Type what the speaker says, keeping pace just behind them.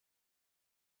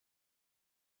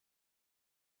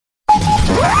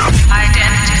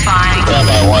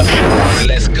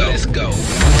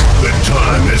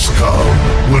come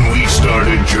when we start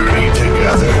a journey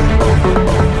together.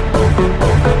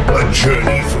 A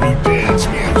journey through dance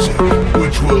music,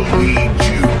 which will lead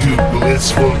you to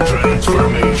blissful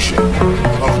transformation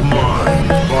of mind,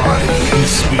 body, and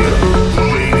spirit.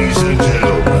 Ladies and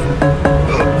gentlemen,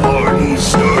 the party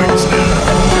starts now.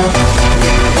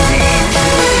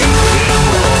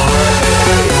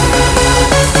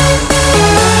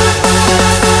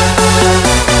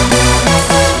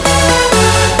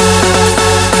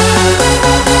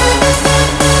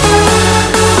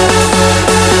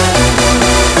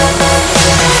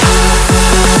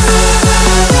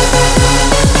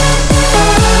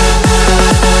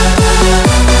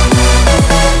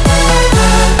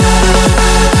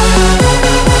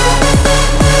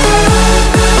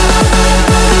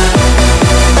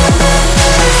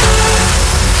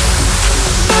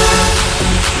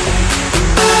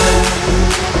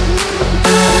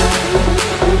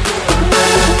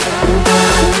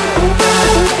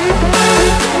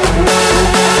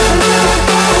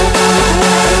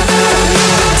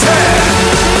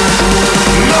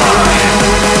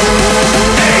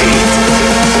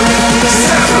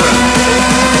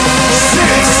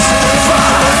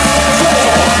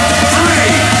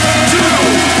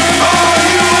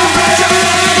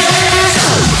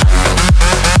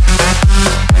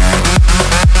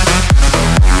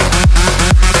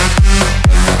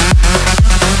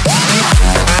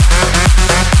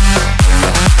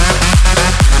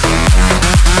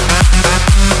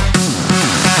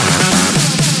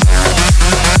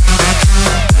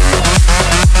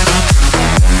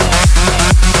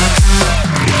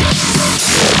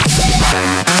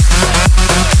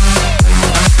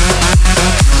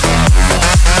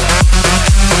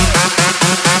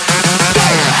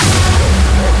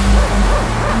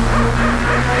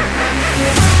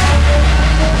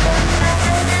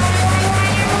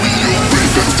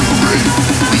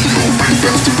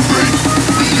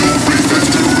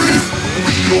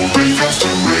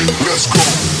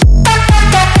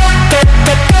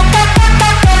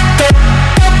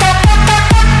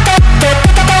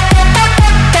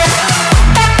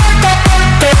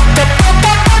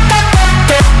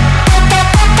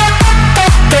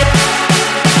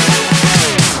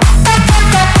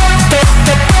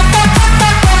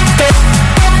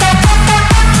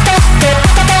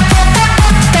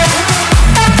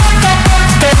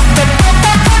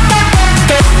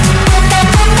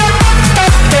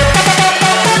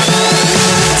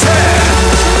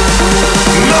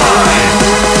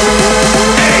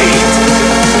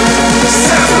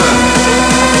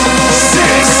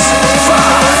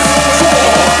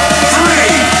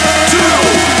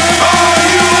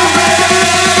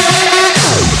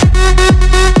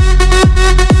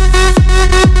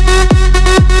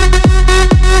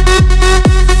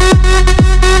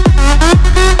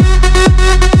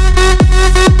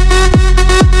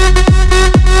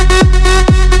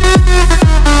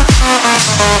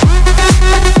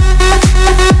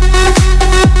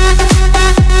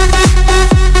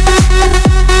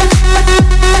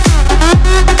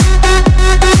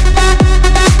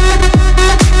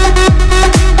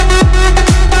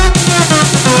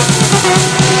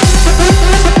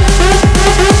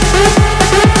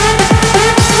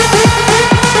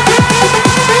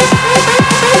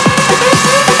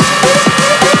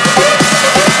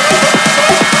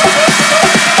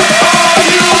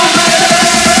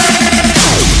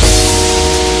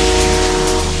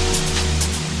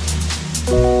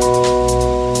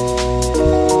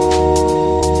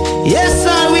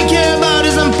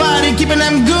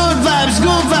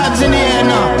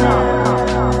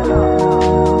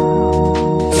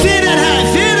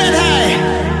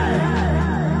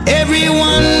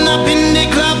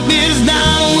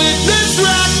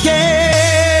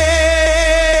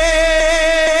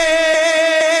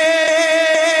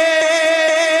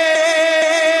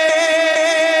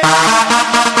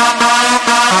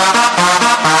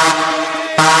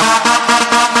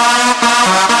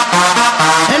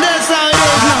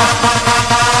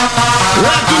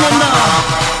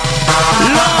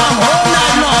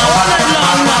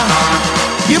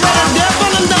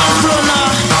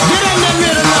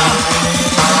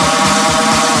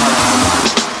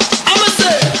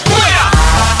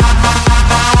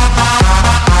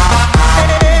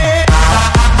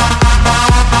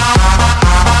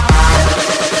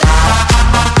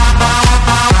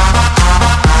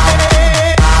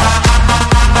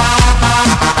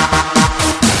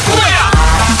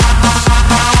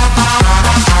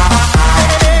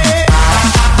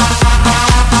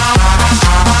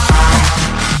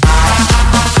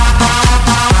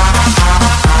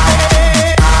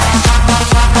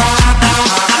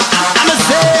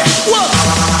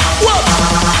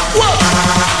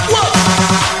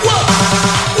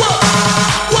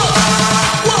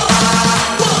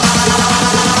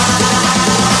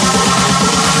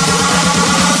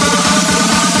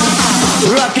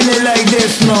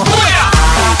 more.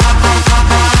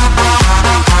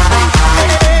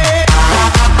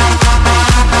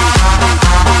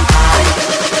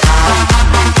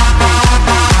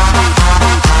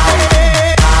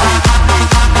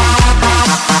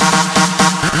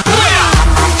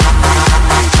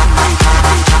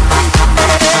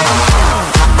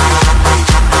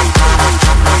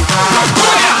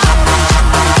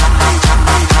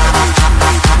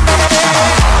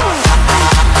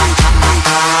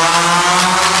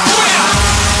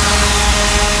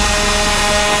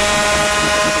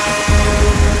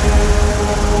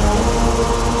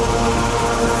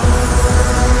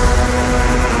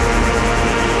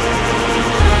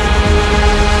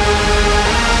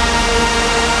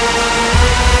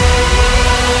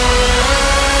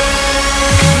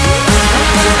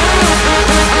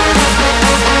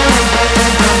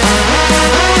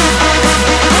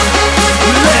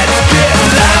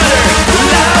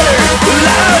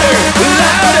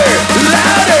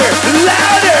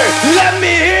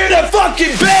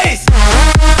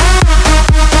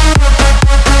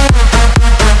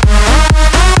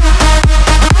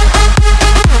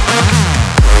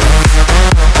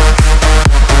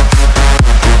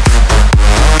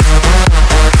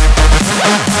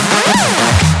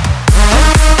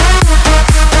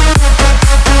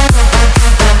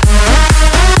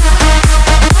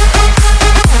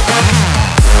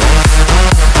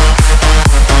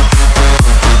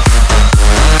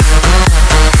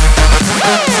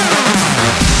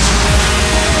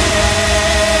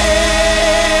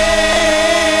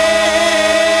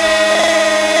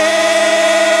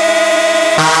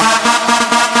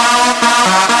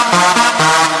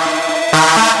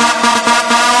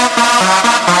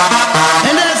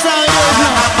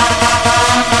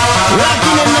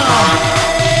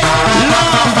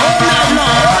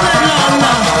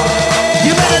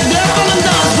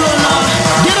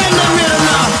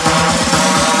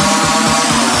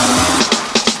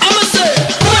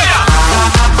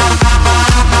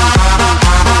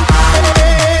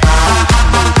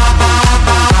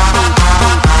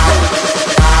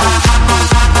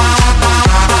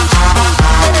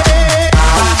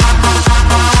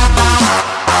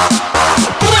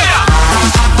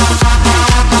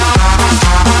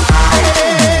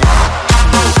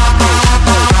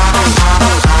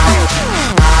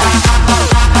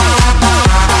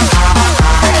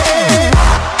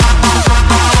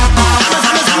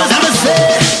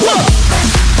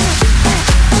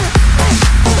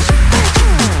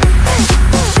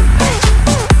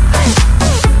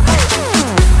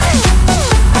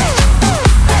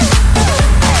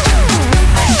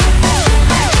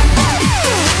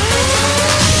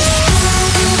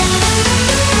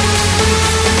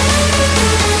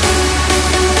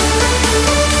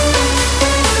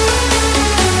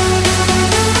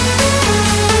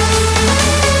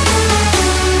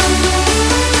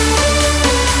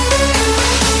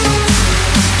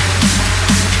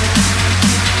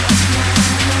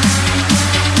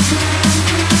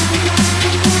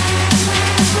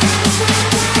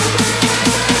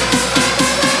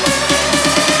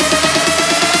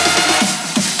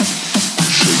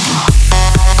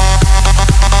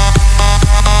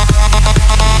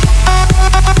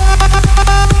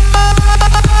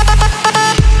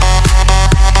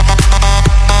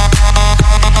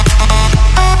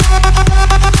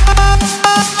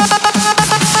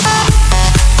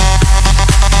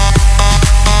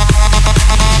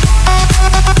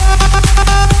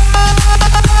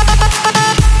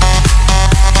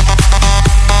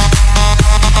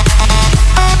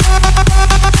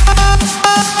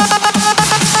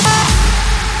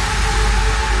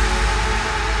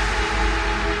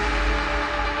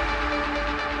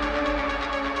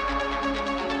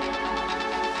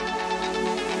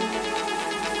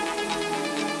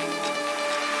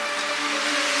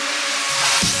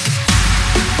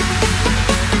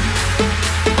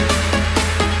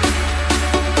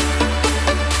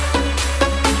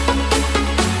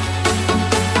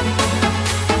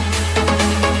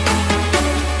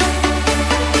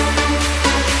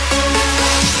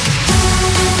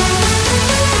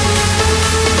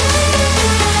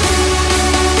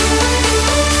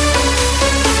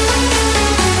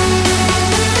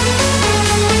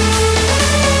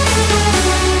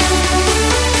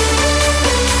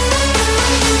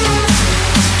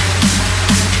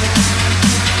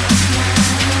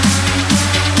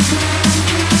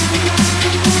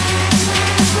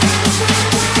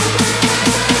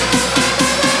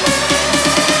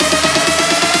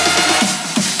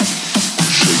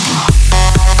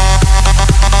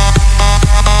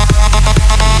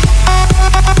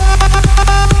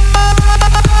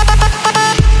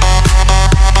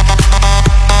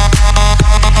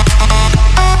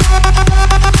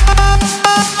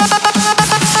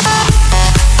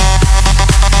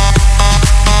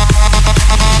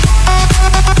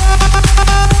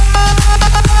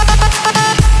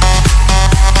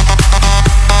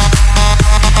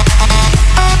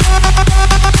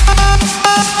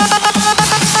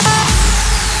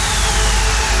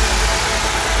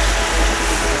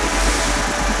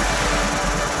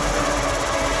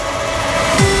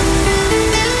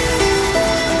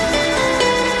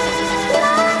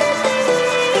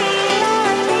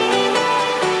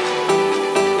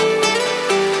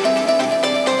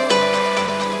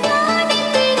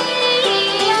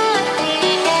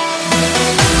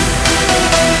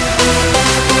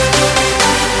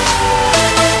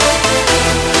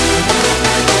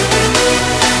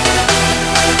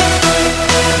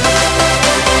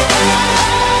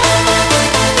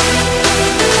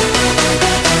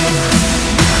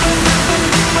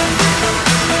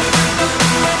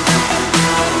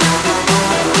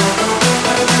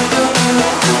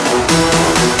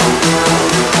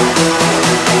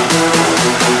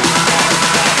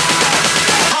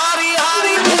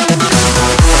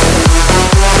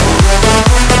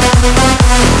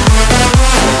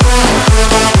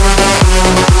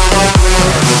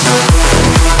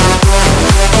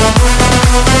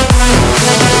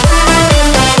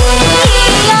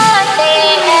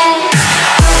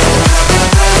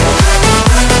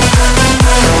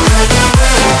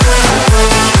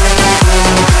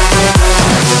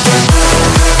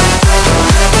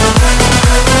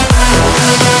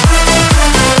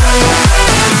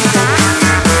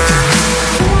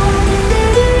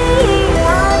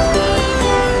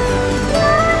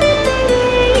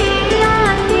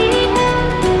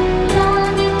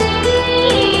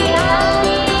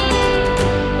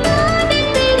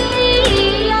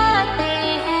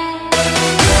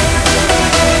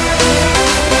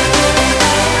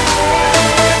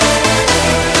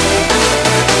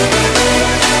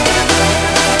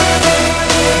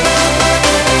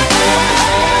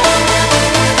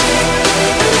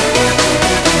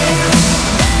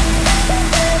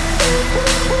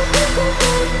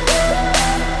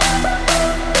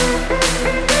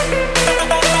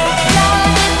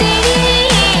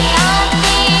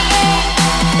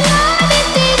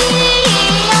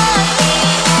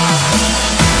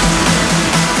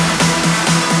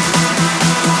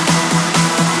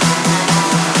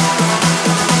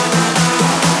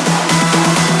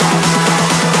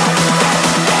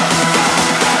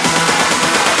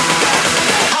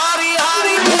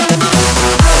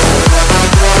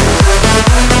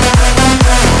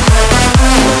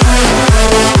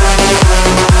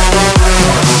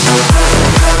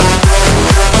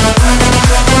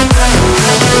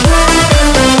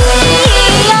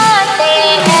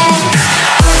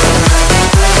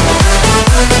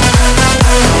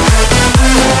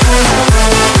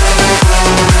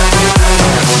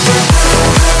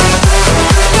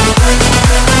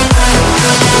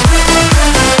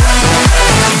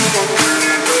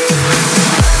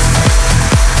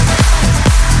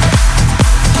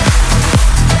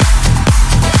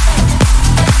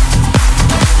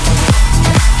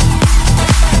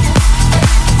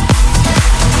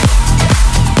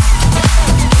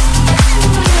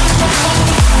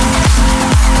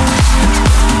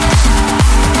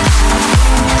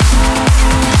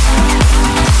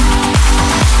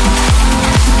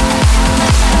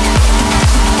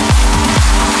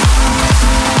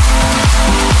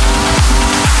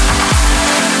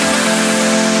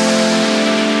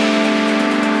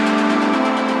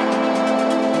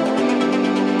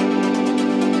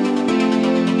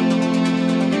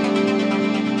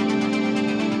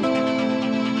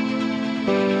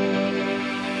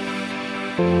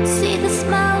 See the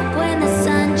smoke when the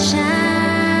sun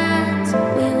shines.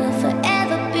 We will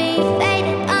forever be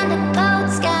faded under cold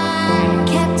sky,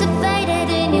 captivated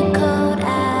in your cold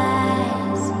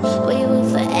eyes. We will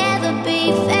forever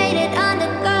be faded under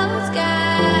cold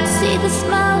sky. See the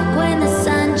smoke when the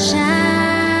sun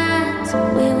shines.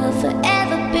 We will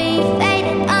forever be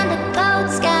faded under cold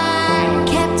sky,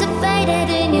 captivated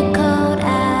in your cold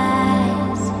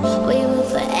eyes. We will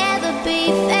forever be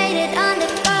faded under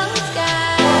cold sky.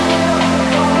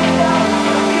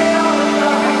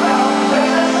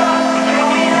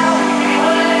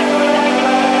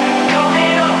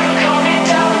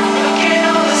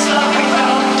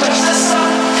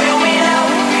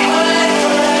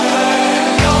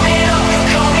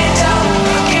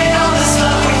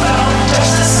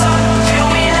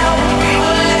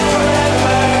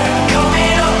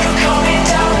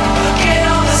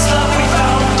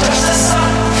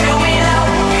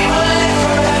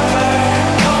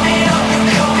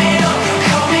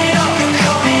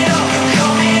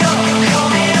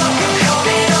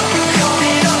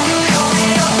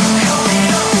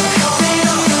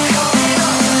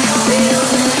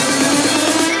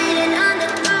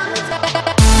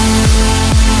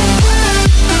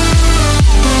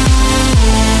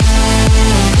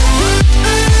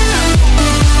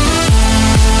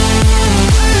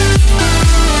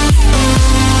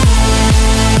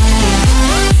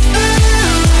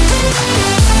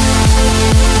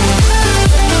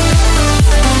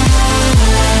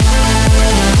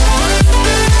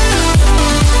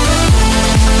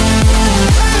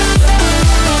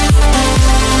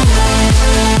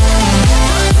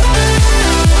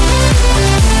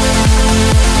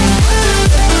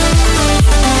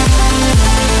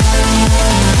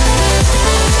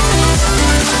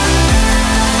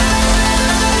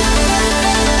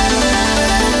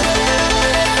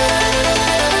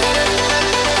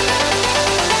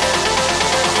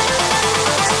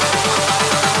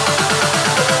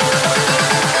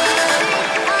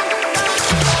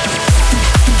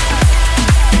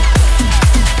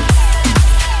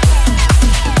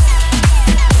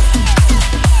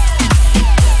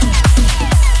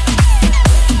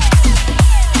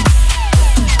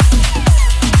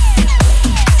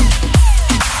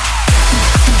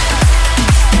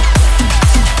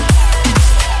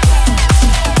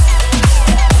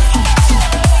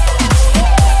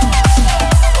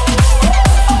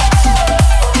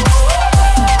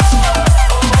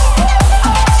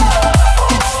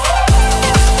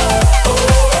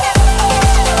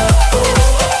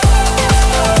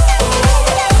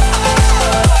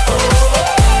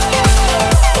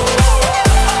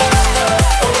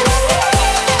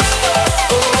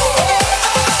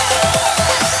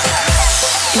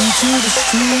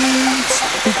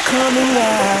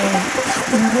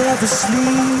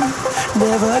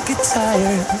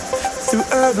 Tired through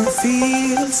urban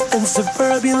fields and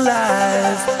suburban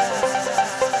life.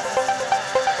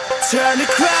 Turn the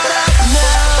crowd up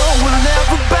now, we'll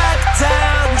never back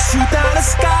down. Shoot down the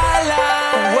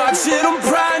skyline, watch it on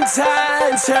prime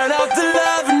time. Turn up the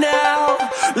love now,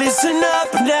 listen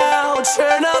up now.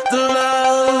 Turn up the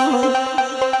love.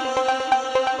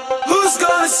 Who's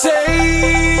gonna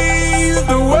save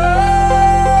the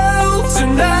world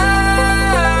tonight?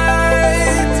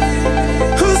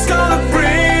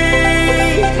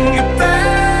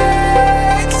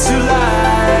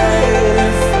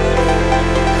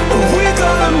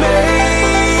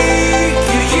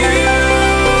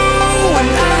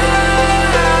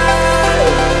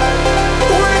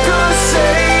 We're gonna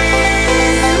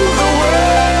save the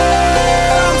world.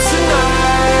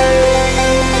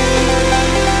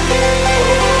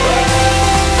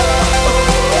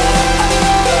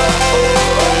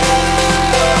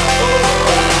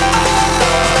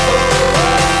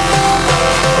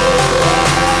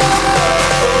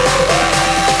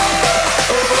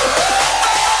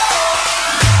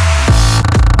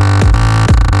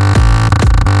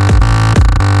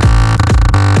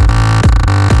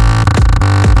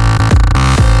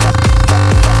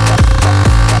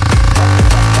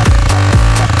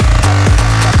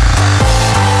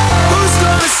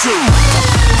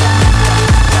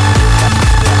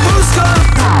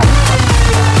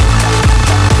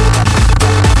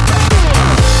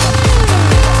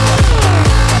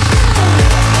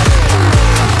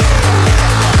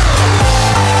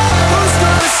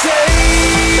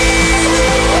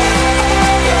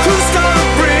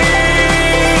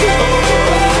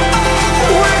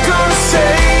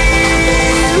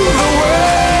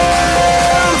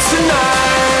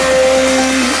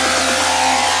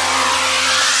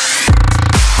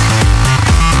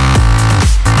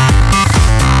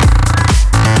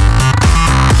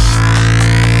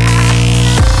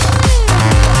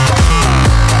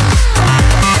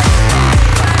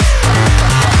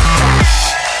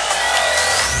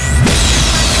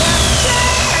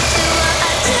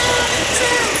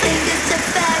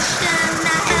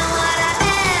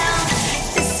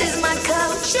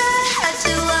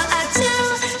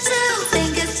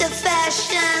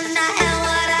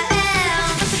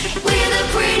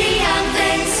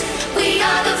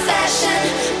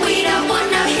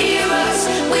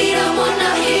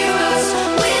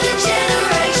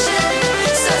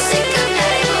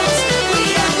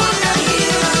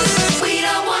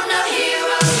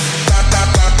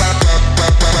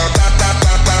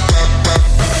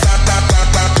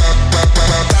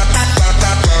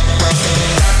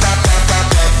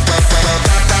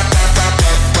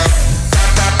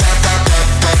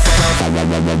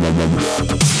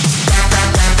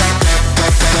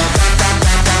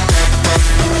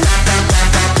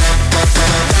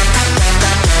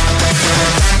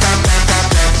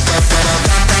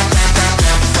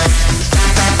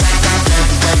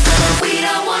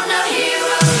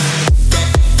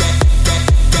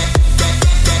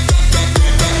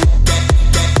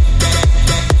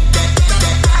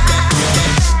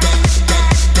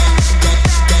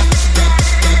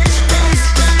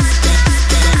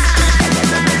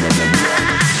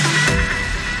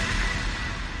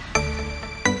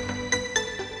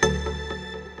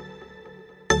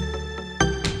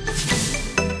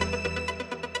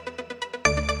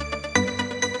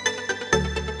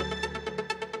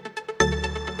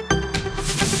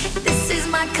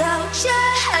 culture.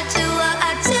 I do what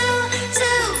I do.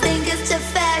 Two fingers to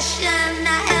fashion.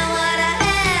 I am what I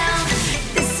am.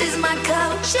 This is my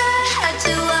culture. I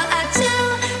do what I do.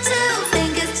 Two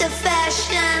fingers to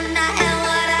fashion. I am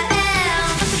what I am.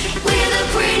 We're the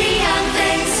pretty young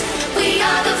things. We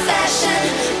are the fashion.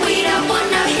 We don't want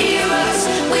no heroes.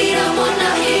 We don't want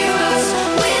no heroes.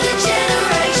 We're the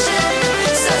generation.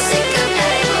 So sick of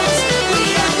labels. We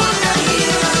don't want no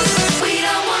heroes. We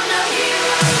don't want no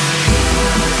heroes.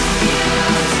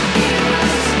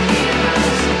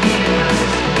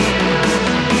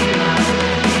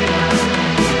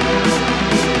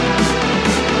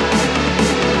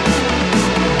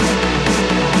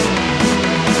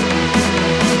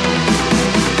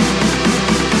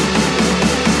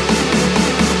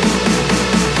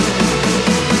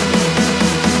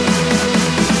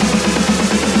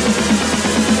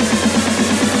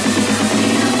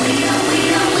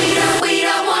 We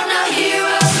don't want no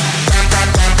heroes.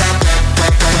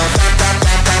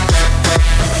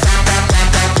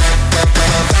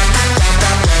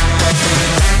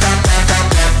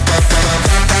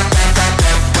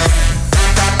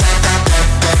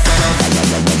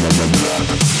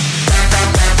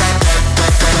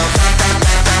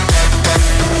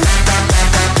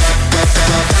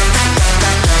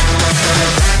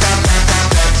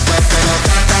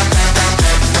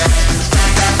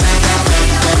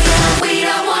 We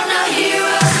don't want no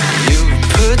heroes. You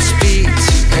put speed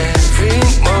to every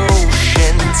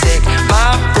motion, take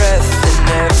my breath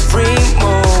in every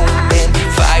moment,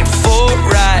 fight for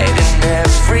right in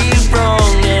every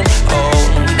wrong,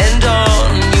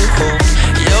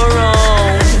 and on you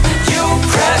hold your own. You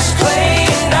press play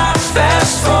and I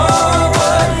fast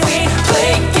forward. We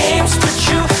play games but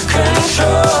you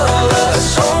control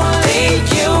us. Only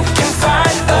you can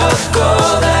find a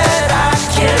goal that I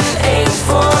can aim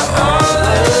for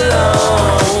all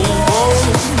alone.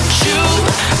 Won't you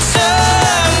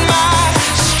turn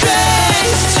my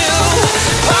strength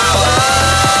to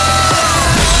power?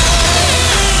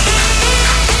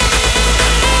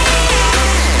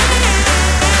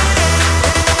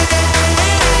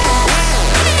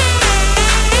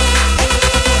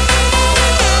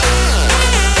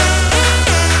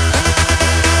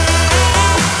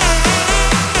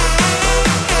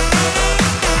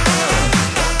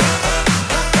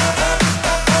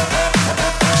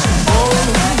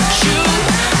 Won't you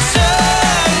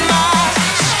turn my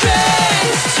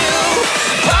strength to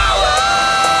power?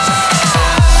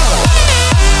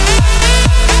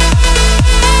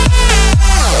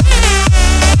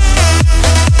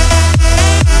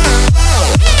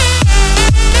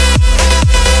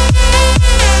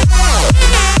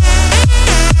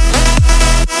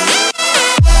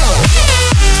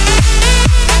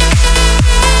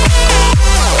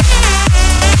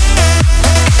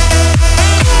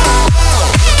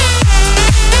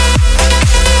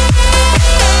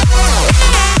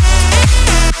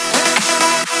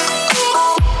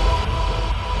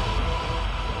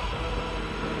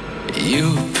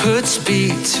 You put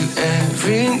speed to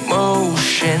every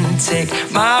motion, take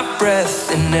my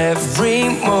breath in every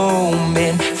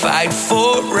moment, fight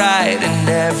for right in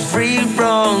every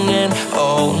wrong, and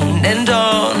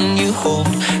on you hold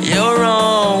your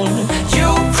own. You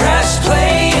press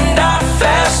play and I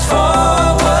fast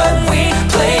forward. We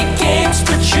play games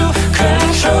but you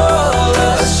control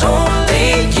us.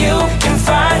 Only you can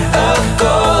find a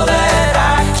goal that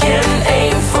I can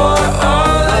aim for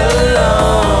all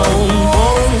alone.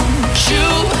 Won't you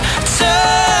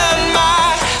turn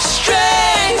my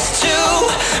strength to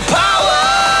power?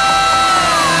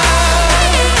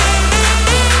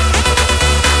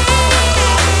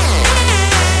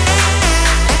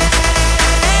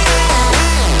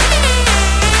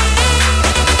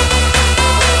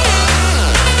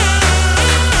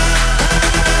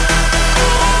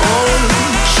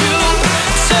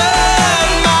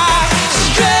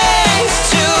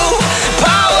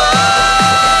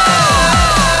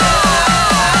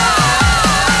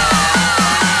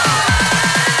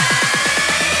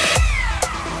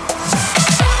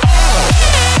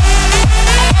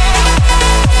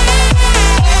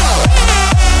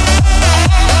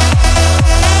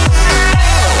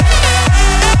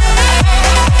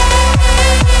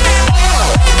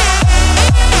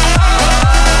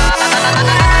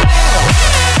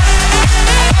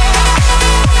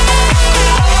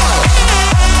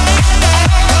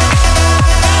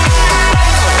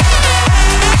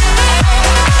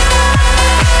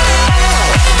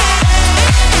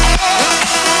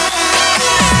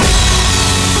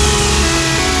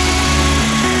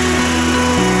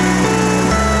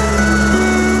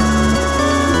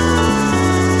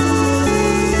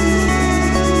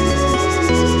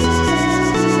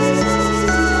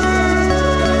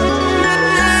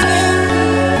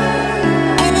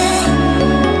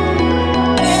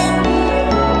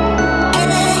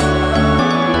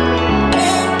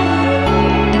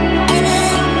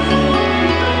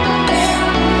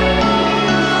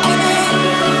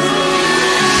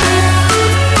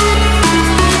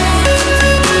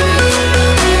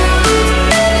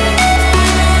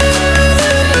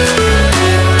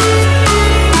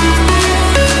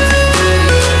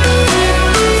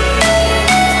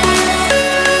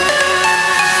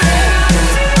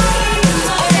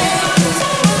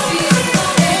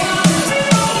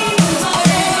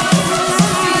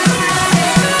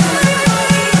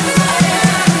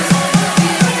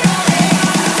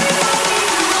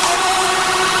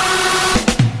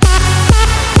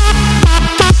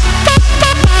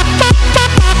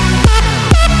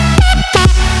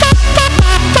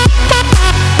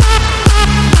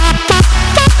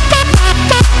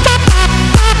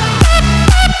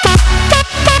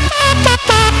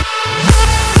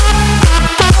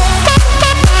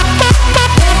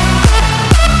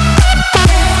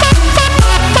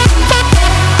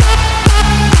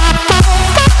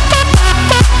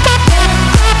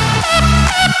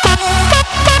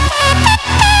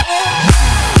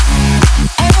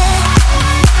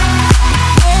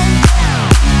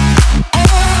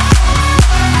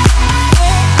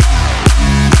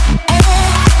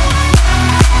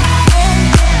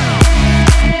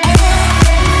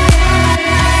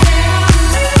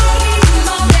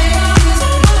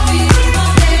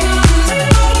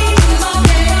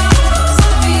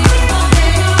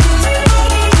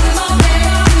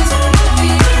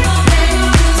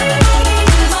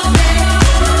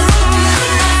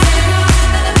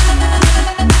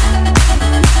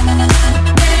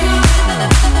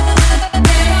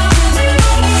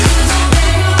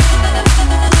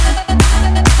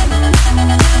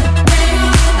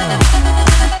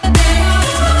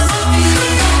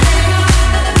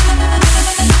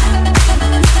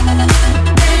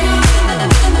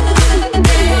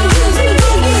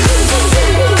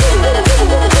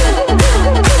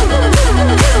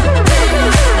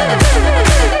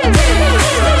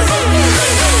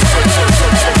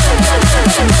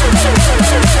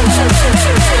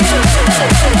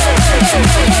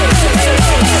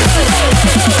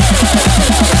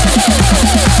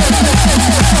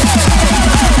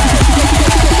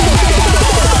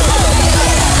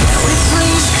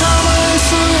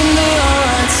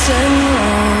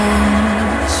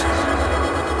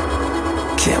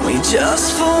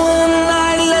 Just for one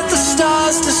night, let the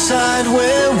stars decide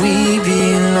where we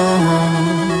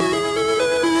belong.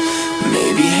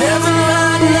 Maybe heaven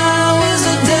right now is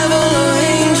a devil or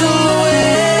angel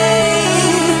away.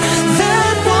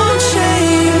 That won't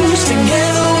change.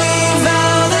 Together we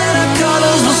vow that our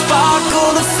colors will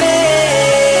sparkle the flame.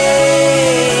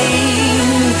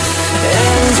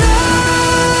 And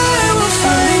I will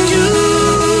find you.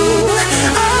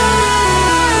 I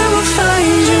will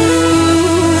find you.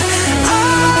 I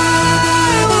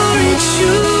will reach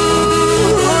you.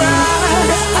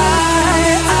 I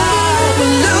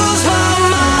will lose my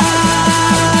mind.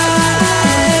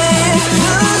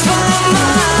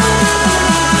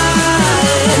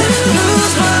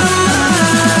 Lose my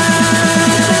mind.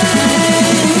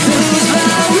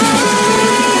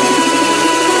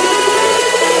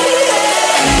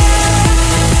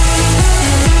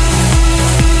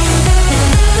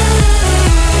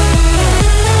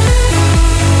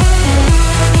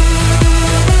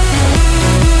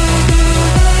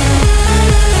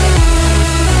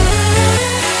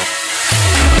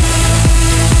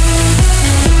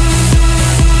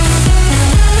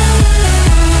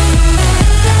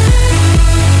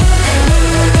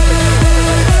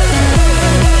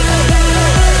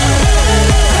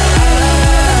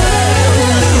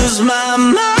 Lose my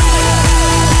mind.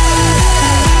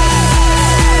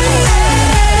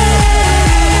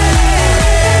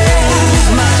 Lose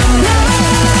my lose my mind.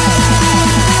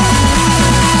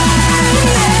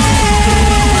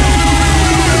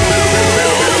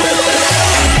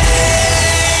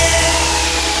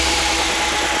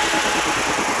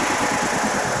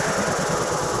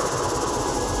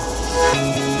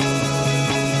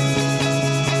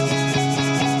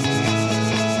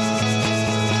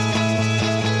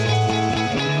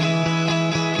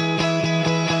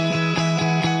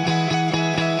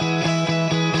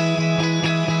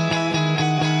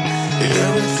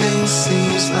 Everything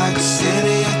seems like a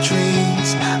city of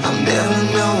dreams. I'll never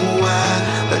know why,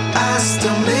 but I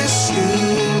still miss you.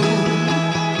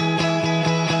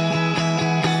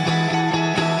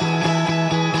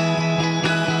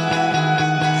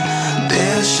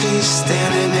 There she's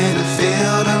standing in a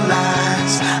field of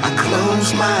lies. I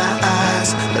close my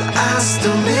eyes, but I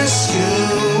still miss you.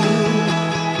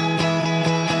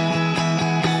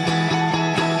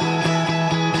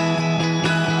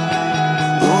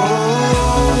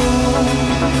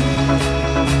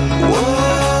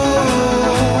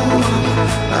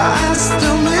 I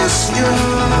still miss you.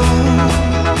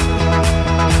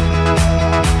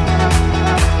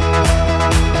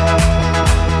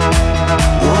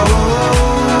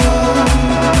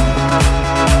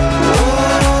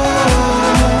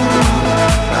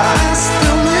 I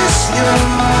still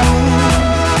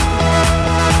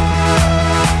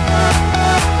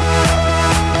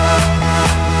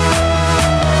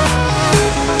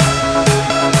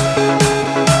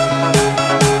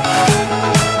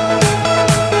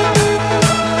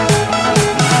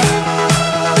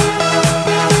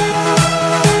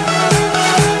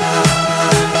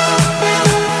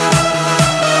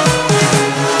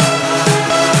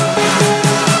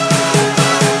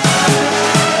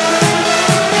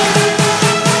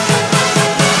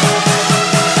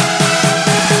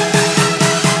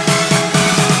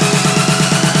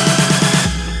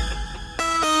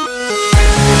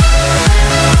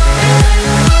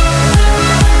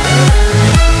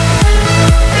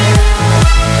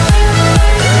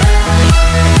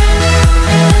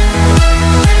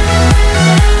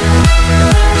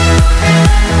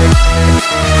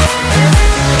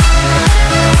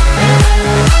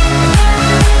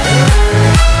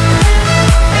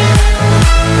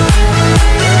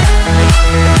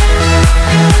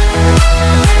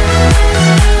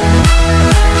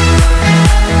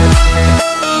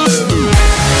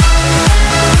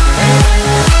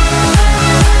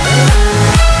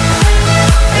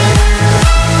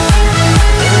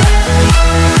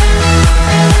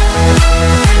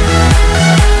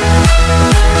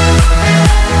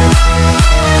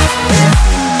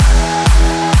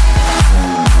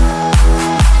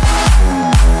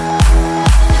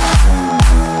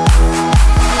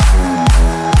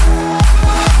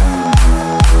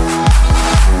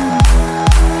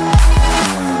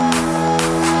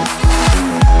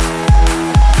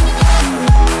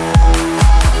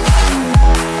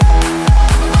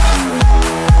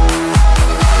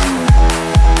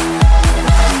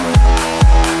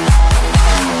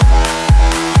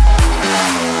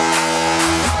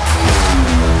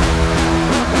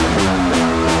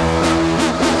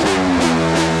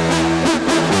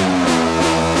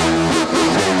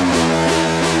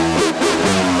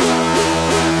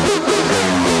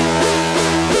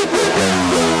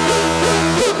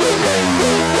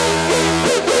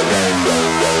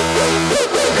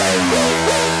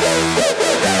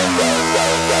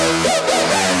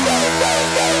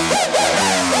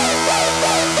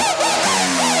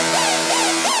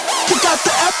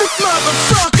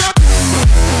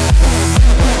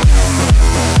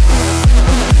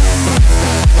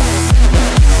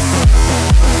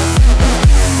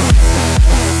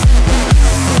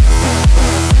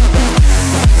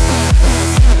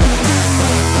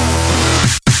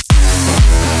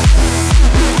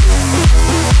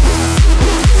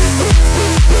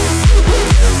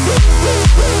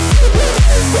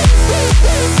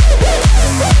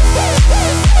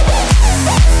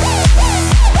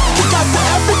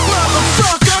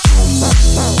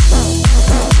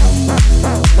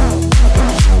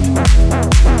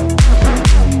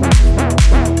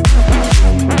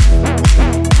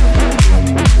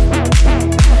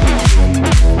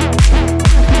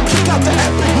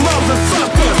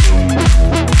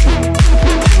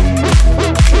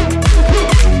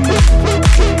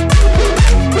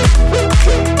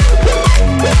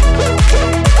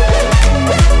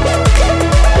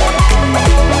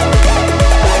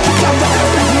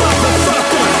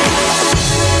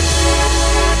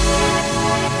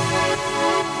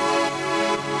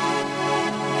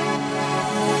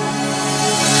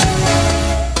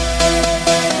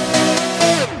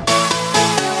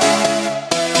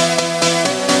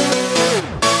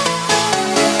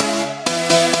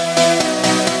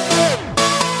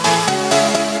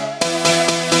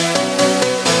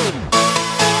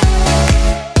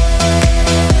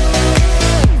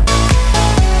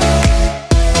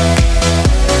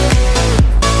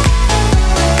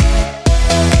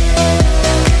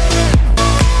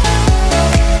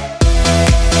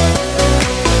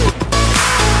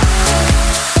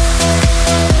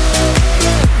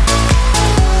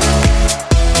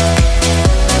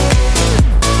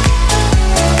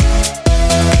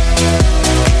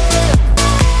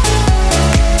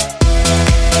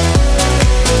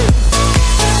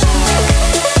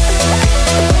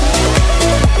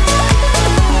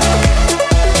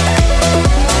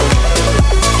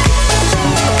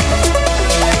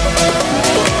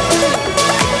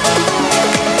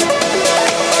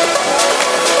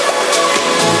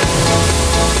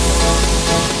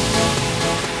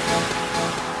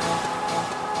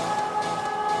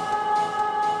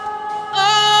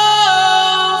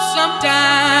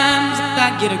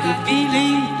get a good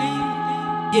feeling,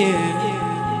 yeah.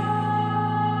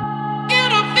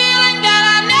 Get a feeling that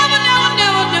I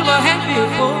never had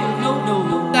before.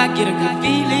 No, I get a good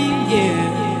feeling, yeah.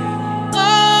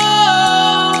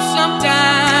 Oh,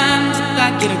 sometimes I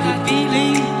get a good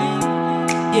feeling,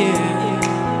 yeah.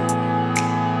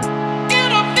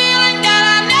 Get a feeling that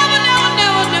I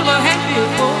never had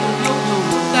before. No,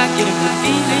 I get a good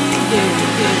feeling,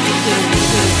 yeah.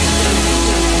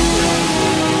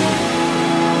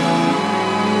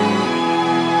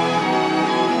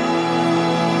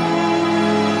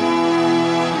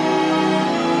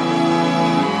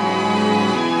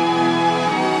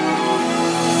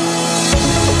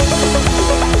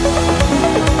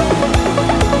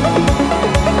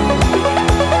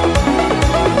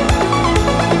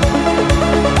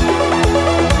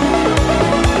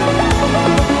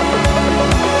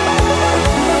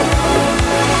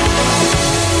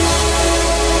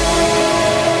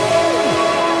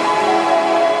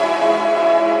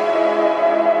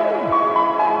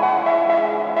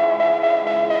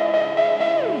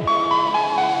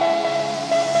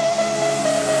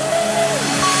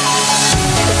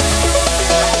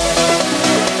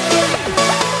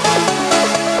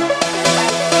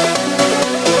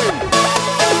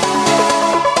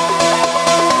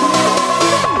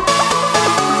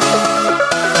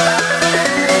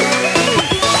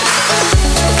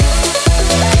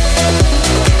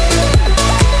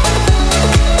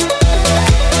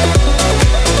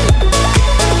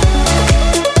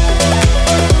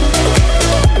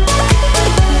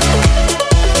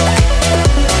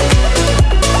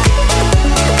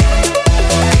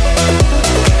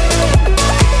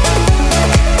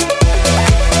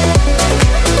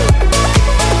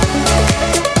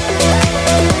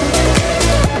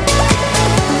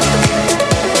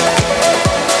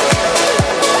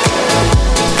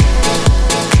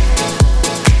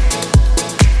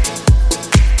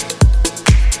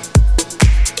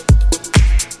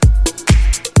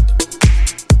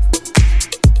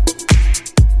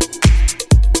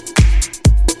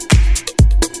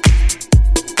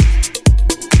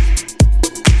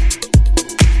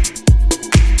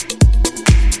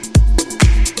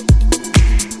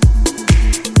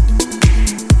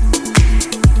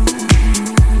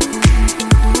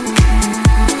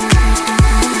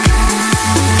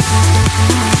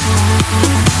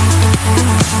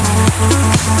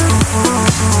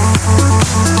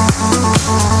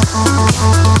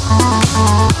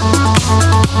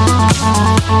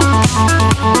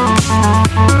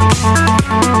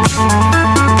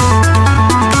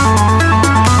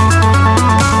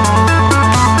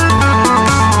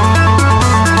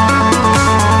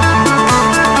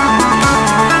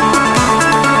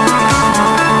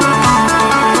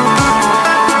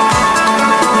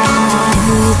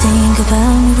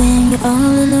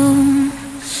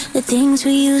 things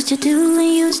we used to do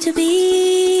and used to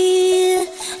be.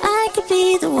 I could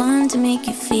be the one to make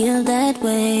you feel that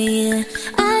way.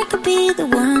 I could be the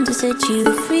one to set you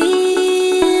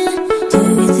free. Do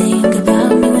you think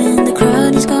about me when the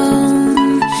crowd is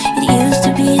gone? It used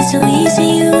to be so easy,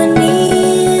 you and me.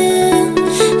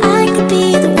 I could be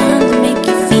the one to make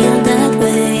you feel that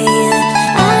way.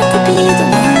 I could be the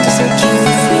one to set you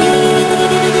free.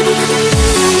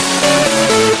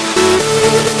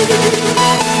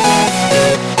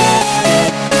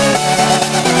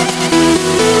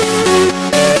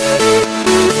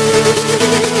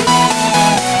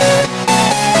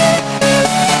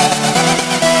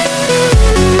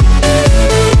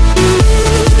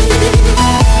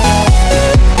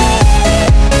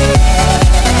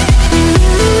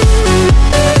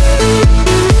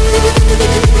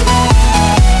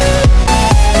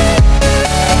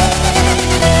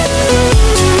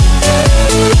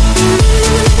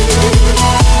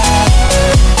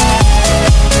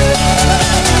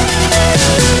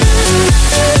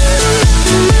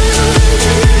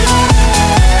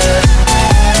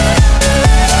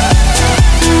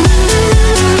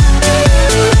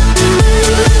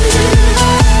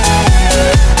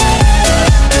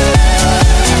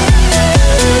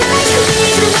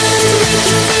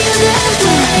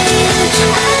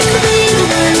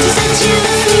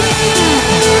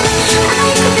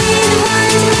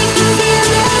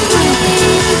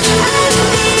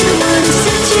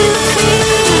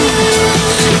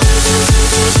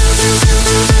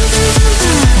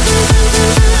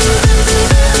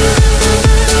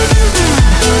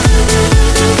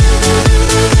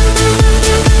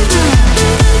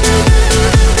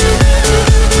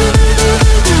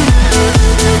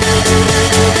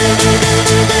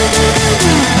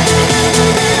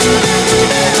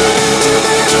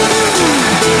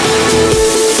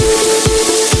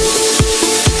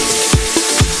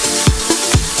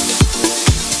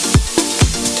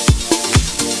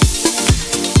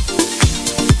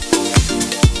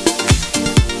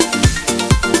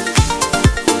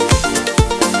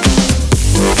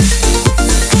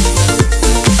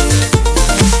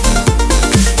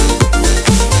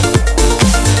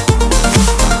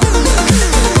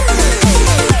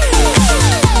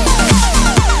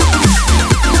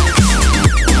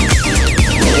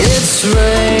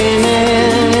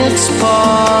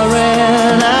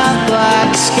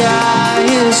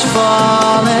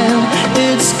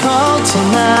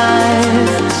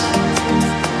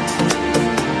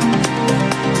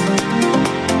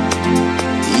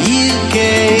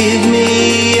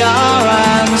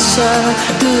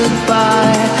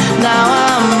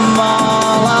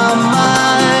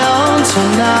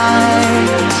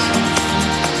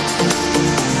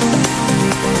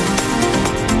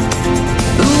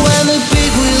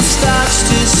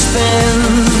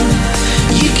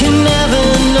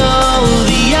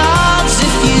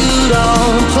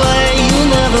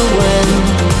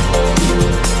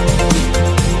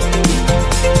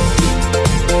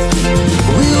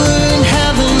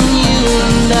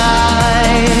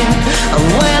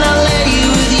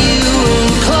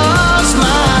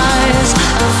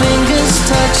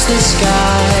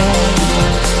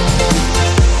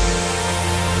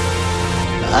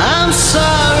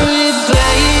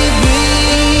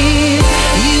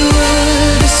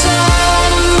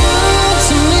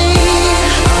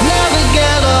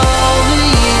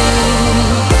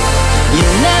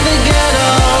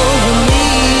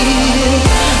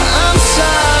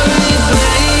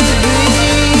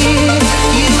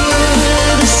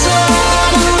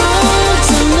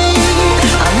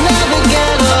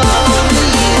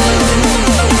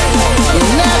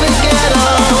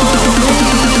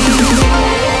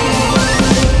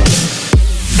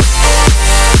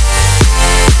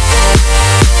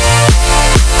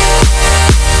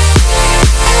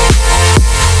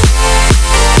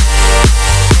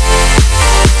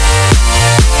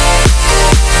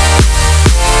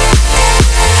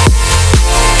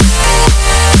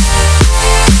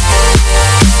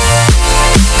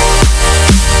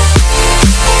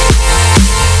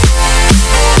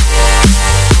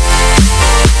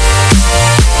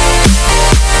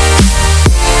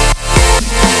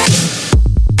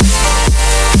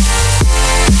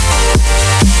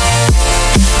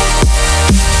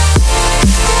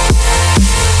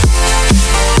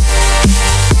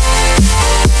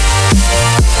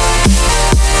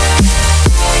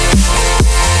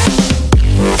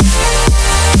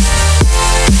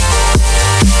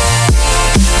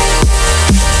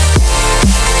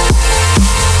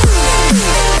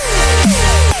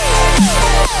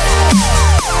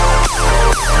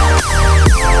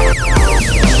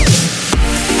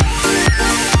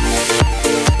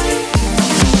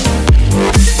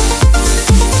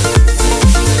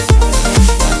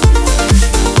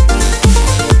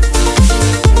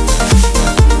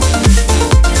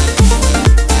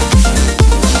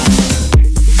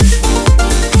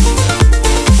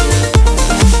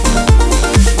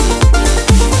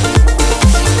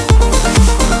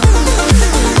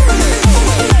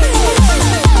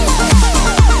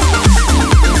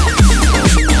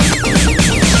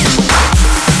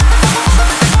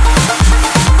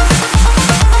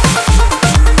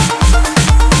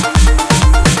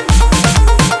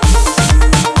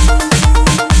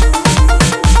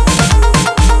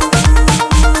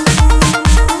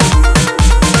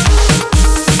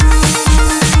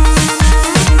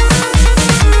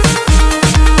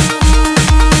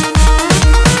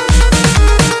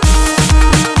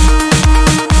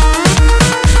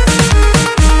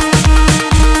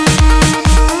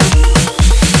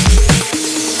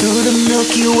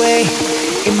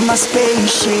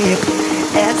 spaceship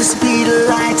at the speed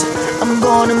of light. I'm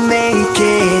gonna make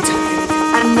it.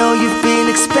 I know you've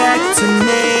been expecting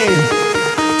me.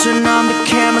 Turn on the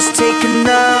cameras, take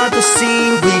another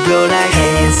scene. We go like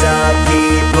hands up,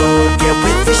 people, get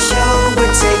with the show.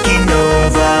 We're taking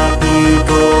over,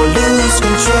 people lose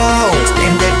control.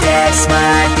 Spin the decks,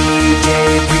 my DJ,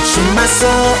 preaching my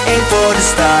soul. Aim for the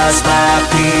stars, my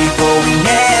people, we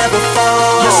never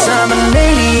fall. Yes, I'm an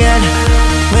alien.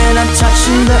 When I'm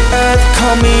touching the earth,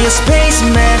 call me a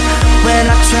spaceman. When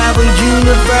I travel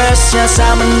universe, yes,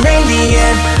 I'm an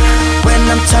alien. When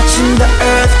I'm touching the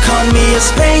earth, call me a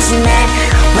spaceman.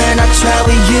 When I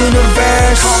travel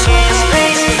universe, call me a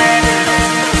spaceman.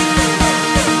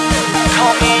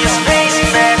 Call me a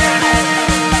spaceman.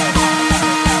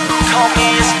 Call me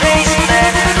a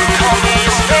spaceman. Call me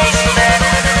a spaceman.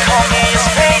 Call me a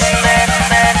spaceman.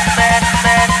 Man, man,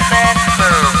 man, man,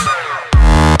 man.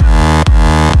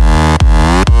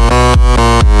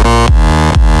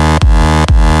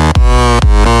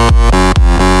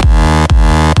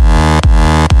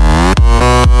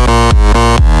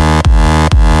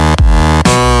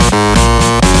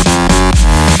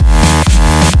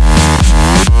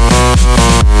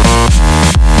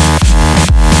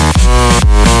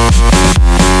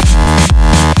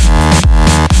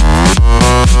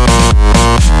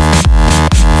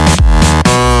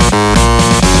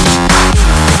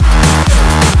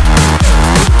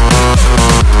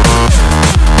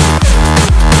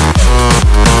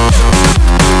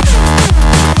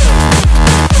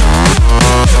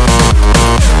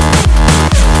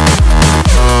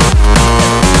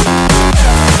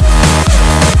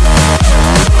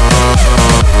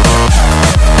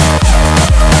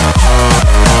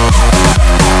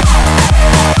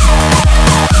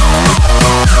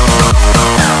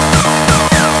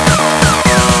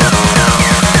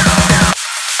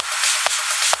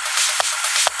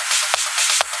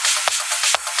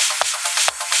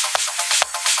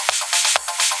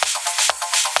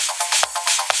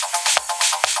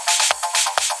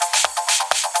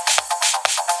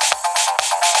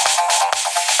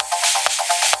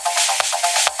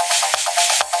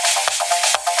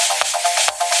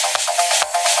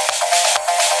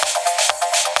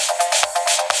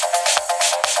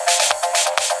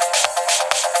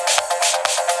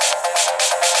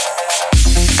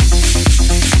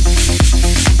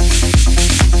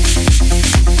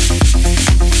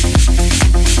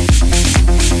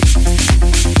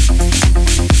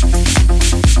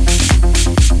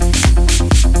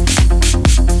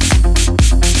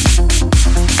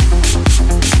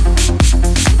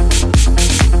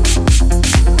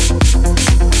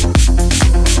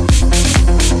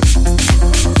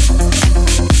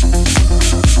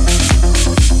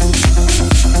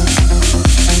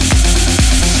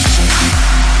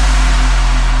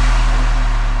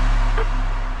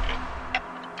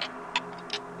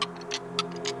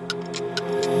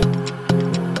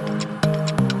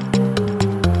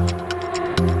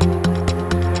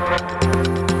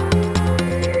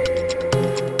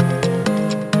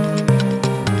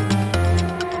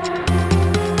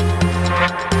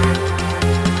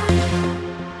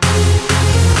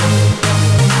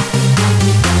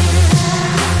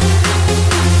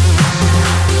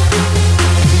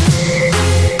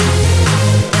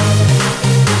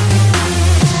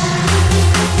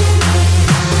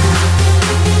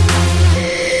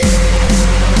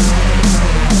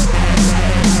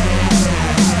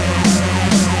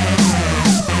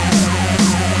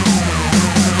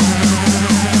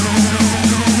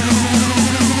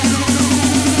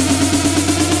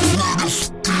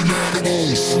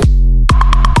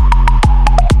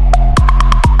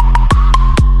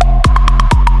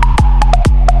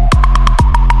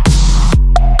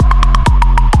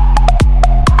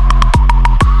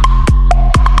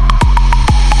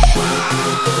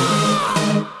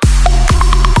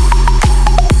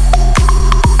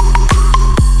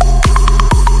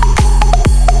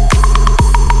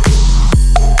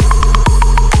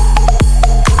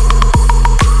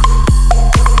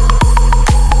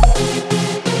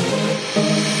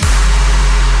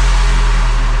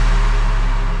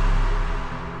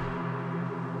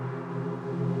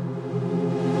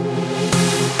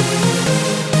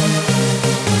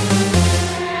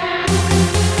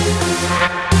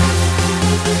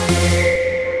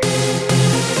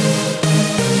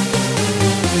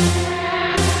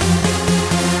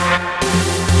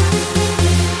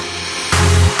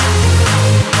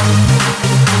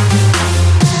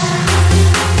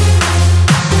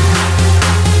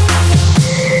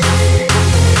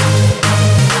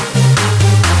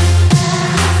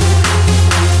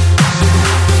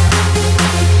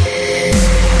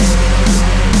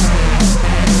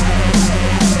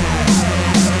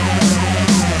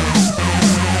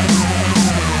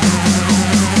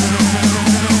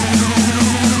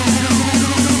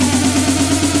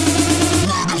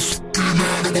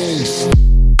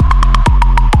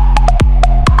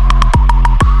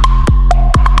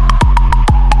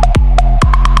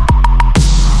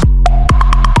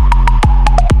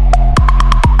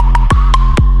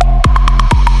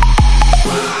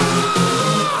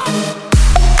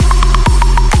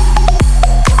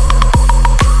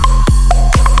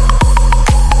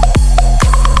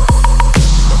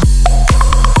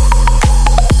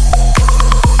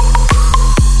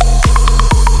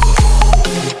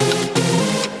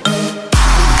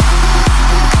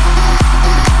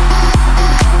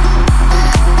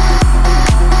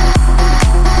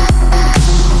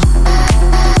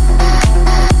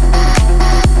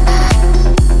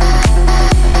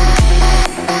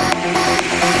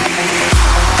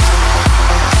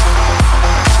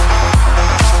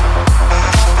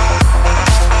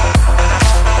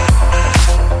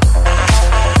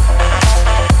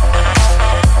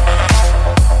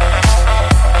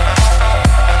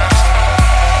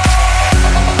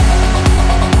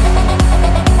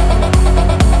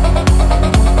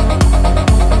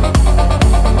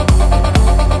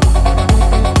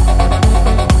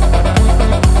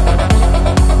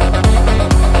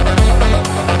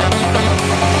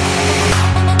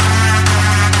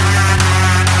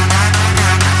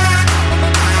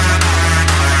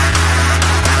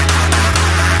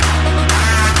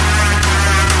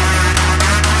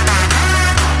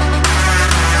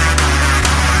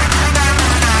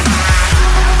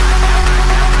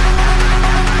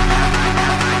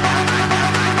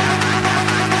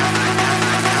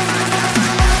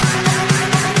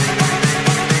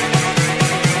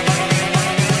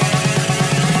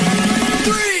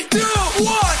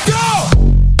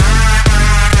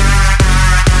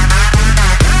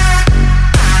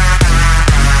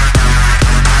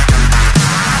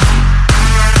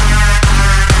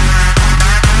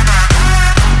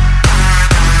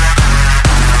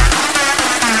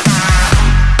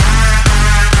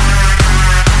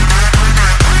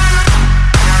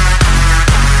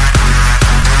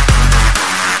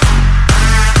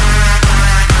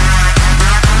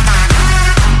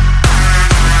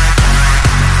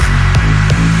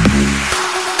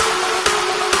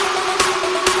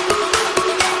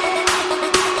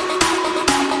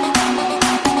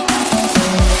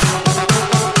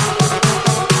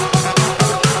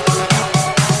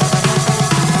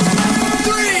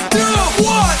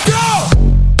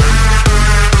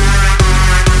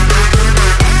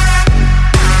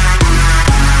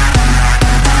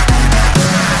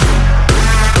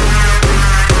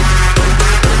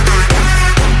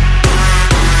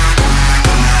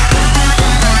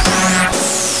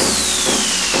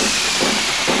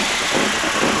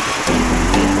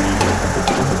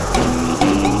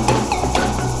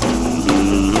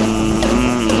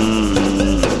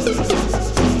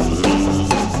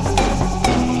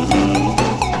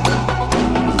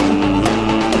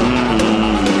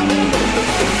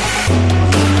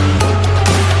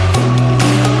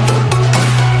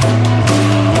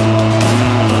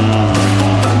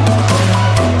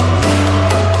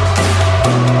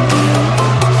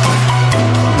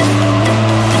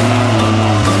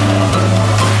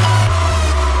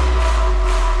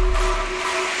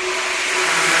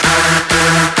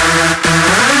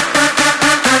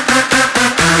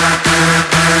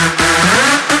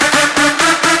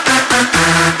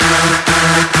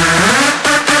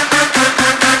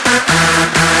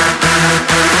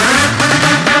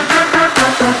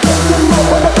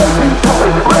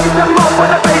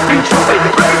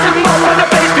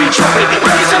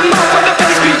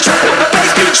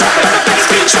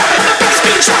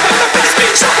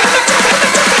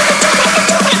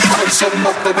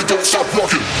 stop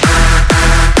rocking.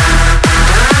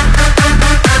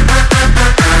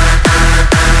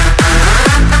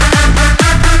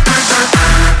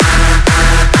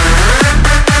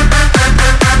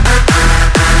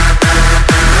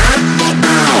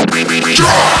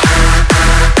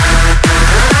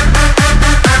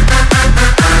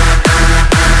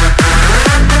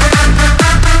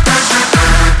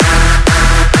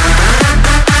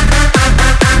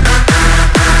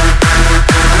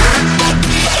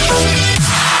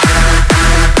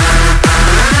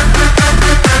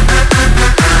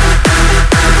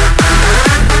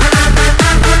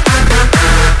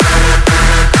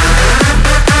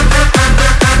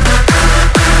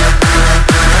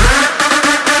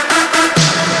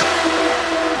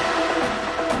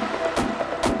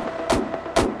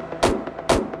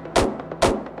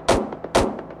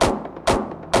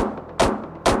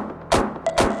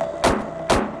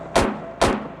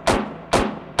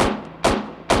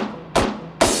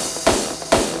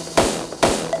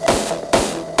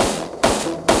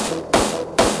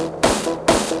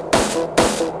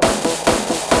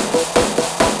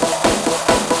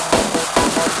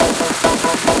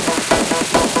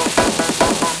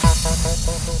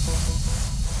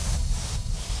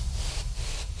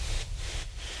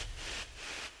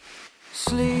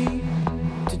 Sleep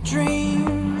to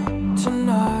dream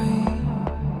tonight.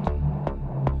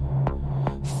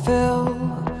 Fill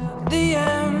the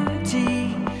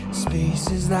empty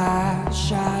spaces that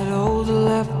shadows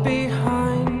left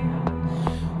behind.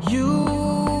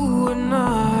 You and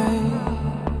I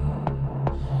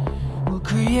will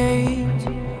create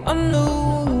a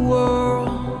new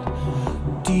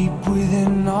world deep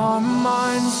within our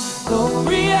minds. Though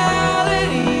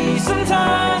reality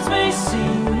sometimes may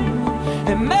seem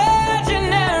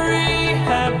imaginary,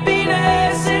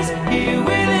 happiness is here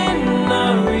within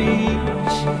our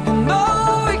reach. And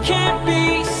though it can't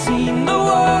be seen, the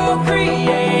world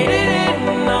created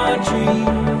in our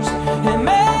dreams.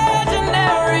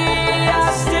 Imaginary,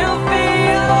 I still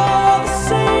feel all the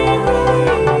same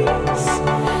release.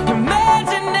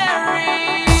 Imaginary.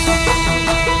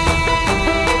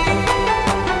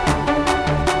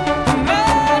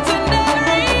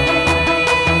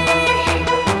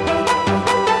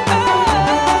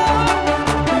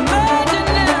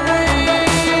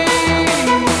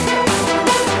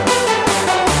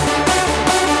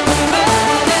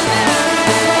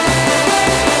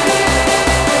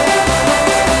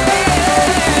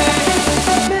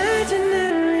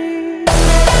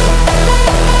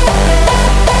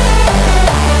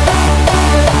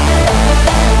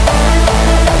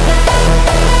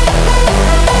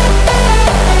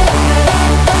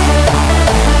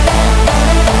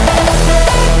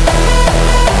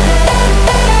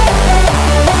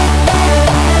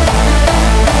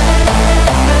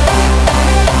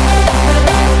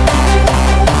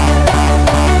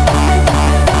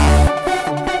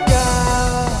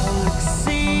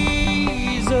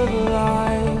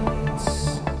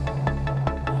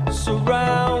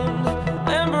 Surround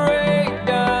and break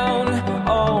down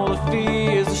all the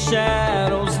fears, the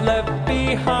shadows left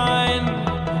behind.